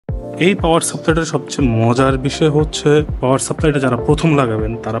এই পাওয়ার সাপ্লাইটার সবচেয়ে মজার বিষয় হচ্ছে পাওয়ার সাপ্লাইটা যারা প্রথম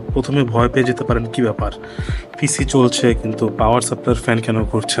লাগাবেন তারা প্রথমে ভয় পেয়ে যেতে পারেন কি ব্যাপার, পিসি চলছে কিন্তু পাওয়ার সাপ্লাইয়ের ফ্যান কেন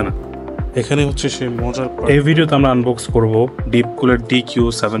ঘুরছে না। এখানে হচ্ছে সেই মজার এই ভিডিওতে আমরা আনবক্স করব ডিপকুলের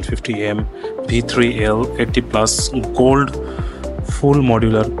DQ750M-V3L 80+ গোল্ড ফুল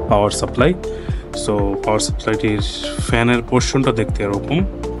মডিউলার পাওয়ার সাপ্লাই। সো পাওয়ার সাপ্লাইটির ফ্যানের পোর্শনটা দেখতে এরকম,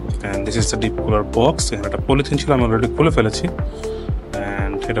 and this is the ডিপকুলার box. এখানে একটা পলিথিন ছিল, আমি অলরেডি খুলে ফেলেছি।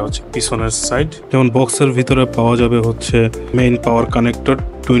 অ্যান্ড এটা হচ্ছে পিছনের সাইড। যেমন বক্সের ভিতরে পাওয়া যাবে হচ্ছে মেইন পাওয়ার কানেক্টর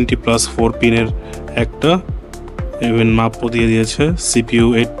 20+4 পিনের একটা, ইভেন মাপও দিয়ে দিয়েছে। CPU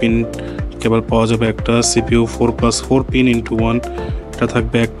 8 পিন কেবল পাওয়া যাবে একটা, CPU 4+4 পিন ইন্টু 1 এটা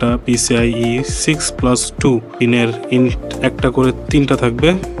থাকবে একটা, PCIe 6+2 পিনের একটা করে 3টা থাকবে,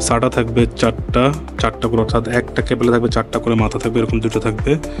 সাটা থাকবে চারটা করে, অর্থাৎ একটা কেবলে থাকবে 4টা করে মাথা থাকবে, এরকম 2টো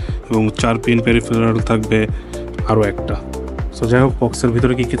থাকবে, এবং 4 পিন পেরিফেরাল থাকবে আরও একটা। সো যাই হোক, বক্সের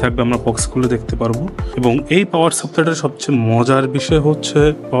ভিতরে কী কী থাকবে আমরা বক্স খুলে দেখতে পারবো। এবং এই পাওয়ার সাপ্লাইটার সবচেয়ে মজার বিষয় হচ্ছে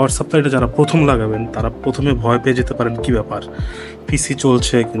পাওয়ার সাপ্লাইটা যারা প্রথম লাগাবেন তারা প্রথমে ভয় পেয়ে যেতে পারেন কি ব্যাপার, পিসি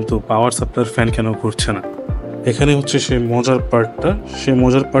চলছে কিন্তু পাওয়ার সাপ্লাইয়ের ফ্যান কেন ঘুরছে না। এখানে হচ্ছে সেই মজার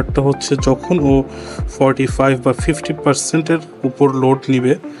পার্টটা হচ্ছে যখন ও 45 বা 50%-এর উপর লোড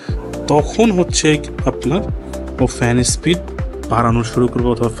নিবে তখন হচ্ছে আপনার ও ফ্যান স্পিড বাড়ানো শুরু করবে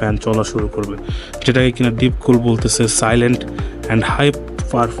অথবা ফ্যান চলা শুরু করবে, যেটাকে কিনা ডিপকুল বলতেছে silent and high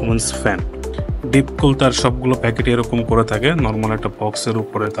performance fan. DeepCool তার সবগুলো প্যাকেট এরকম করে থাকে। নর্মাল একটা বক্সের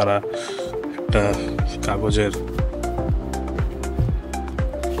উপরে তারা একটা কাগজের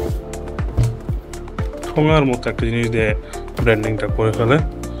ঠোঙার মতো একটা জিনিস দিয়ে ব্র্যান্ডিংটা করে ফেলে,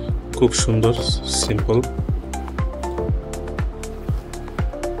 খুব সুন্দর সিম্পল।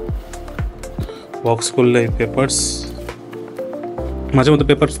 বক্স করলে এই পেপারস, মাঝে মধ্যে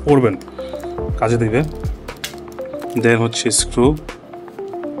পেপারস পড়বেন, কাজে দিবে। দেন হচ্ছে স্ক্রু,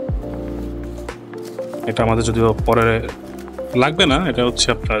 এটা আমাদের যদিও পরে লাগবে না, এটা হচ্ছে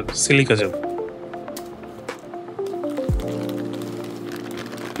আপনার সিলিকা জেল।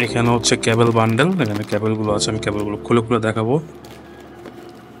 এখানে হচ্ছে কেবল বান্ডেল, এখানে কেবলগুলো আছে, আমি কেবলগুলো খুলে খুলে দেখাবো।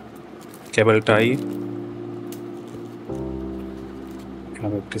 কেবল টাই,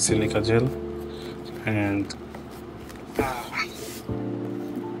 একটি silica gel, and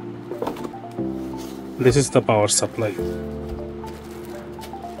this is the power supply.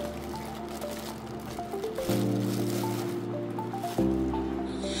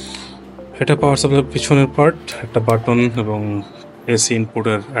 এটা পাওয়ার সাপ্লাই পিছনের পার্ট, একটা বাটন এবং এসি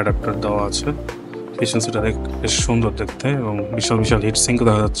ইনপুটের অ্যাডাপ্টার দেওয়া আছে। পিছন সেটা বেশ সুন্দর দেখতে এবং বিশাল বিশাল হিট সিঙ্ক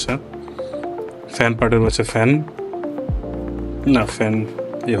দেখা যাচ্ছে। ফ্যান পার্টে রয়েছে ফ্যান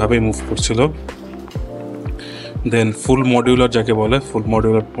এভাবেই মুভ করছিল। দেন ফুল মডিউলার যাকে বলে, ফুল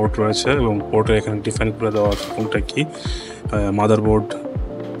মডিউলার পোর্ট রয়েছে এবং পোর্টে এখানে ডিফাইন করে দেওয়া আছে কোনটা কি, মাদারবোর্ড,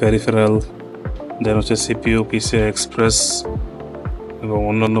 পেরিফেরাল, দেন হচ্ছে CPU, PCI এক্সপ্রেস এবং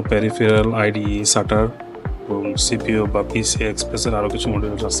অন্যান্য পেরিফেরাল, IDE, সাটার এবং CPU বা PCI এক্সপ্রেসের আরও কিছু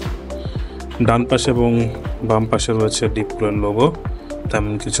মডিউল আছে। ডান পাশে এবং বাম পাশে রয়েছে ডিপকুলের লোগো,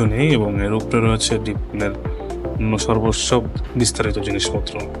 তেমন কিছু নেই, এবং এর উপরে রয়েছে ডিপকুলের অন্য সর্বস্ব বিস্তারিত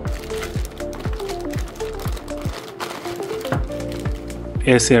জিনিসপত্র।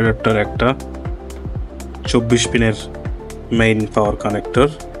 এসি অ্যাডাপ্টার একটা, 24 পিনের মেইন পাওয়ার কানেক্টর,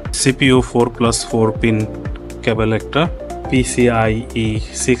 CPU 4+4 পিন কেবল একটা, PCIe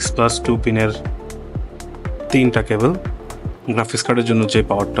 6+2 পিনের 3টা কেবল। গ্রাফিক্স কার্ডের জন্য যে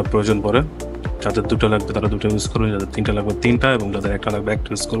পাওয়ারটা প্রয়োজন পড়ে, যাদের 2টা লাগবে তারা 2টা ইউজ করবেন, যাদের 3টা লাগবে 3টা, এবং যাদের 1টা লাগবে 1টা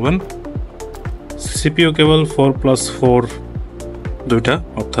ইউজ করবেন। CPU কেবল 4+4 2টা,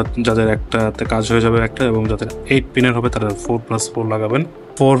 অর্থাৎ যাদের একটাতে কাজ হয়ে যাবে একটা, এবং যাদের 8 পিনের হবে তারা 4+4 লাগাবেন।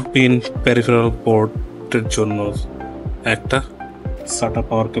 4 পিন পেরিফেরাল পোর্টের জন্য একটা, সাটা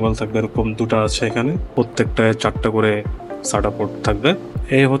পাওয়ার কেবল থাকবে এরকম 2টা আছে এখানে, প্রত্যেকটায় 4টা করে সাটা পোর্ট থাকবে।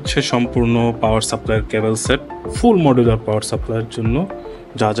 এই হচ্ছে সম্পূর্ণ পাওয়ার সাপ্লাইয়ের কেবল সেট। ফুল মডিউলার পাওয়ার সাপ্লাইয়ের জন্য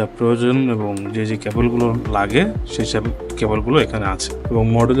যা যা প্রয়োজন এবং যে যে কেবলগুলো লাগে সেই সব কেবলগুলো এখানে আছে। এবং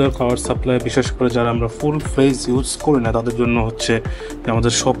মডিউলার পাওয়ার সাপ্লাই বিশেষ করে যারা আমরা ফুল ফ্লেজ ইউজ করি না তাদের জন্য হচ্ছে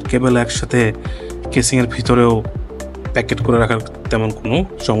আমাদের সব কেবল একসাথে কেসিংয়ের ভিতরেও প্যাকেট করে রাখার তেমন কোনো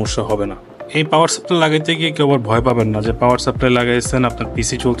সমস্যা হবে না। এই পাওয়ার সাপ্লাই লাগাইতে গিয়ে কেউ আবার ভয় পাবেন না যে পাওয়ার সাপ্লাই লাগাইছেন, আপনার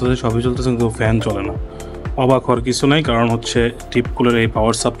পিসি চলতেছে, সবই চলতেছে, কিন্তু ফ্যান চলে না। অবাক হওয়ার কিছু নাই, কারণ হচ্ছে ডিপকুলের এই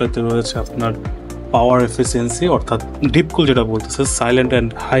পাওয়ার সাপ্লাইতে রয়েছে আপনার পাওয়ার এফিসিয়েন্সি, অর্থাৎ ডিপকুল যেটা বলতেছে silent and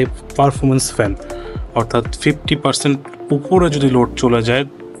high performance fan, অর্থাৎ 50% উপরে যদি লোড চলে যায়,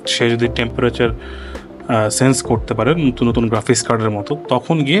 সে যদি টেম্পারেচার সেন্স করতে পারে নতুন নতুন গ্রাফিক্স কার্ডের মতো,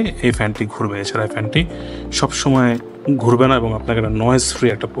 তখন গিয়ে এই ফ্যানটি ঘুরবে। এছাড়া এই ফ্যানটি সবসময় ঘুরবে না এবং আপনাকে একটা নয়েজ ফ্রি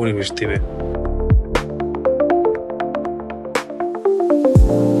একটা পরিবেশ দেবে।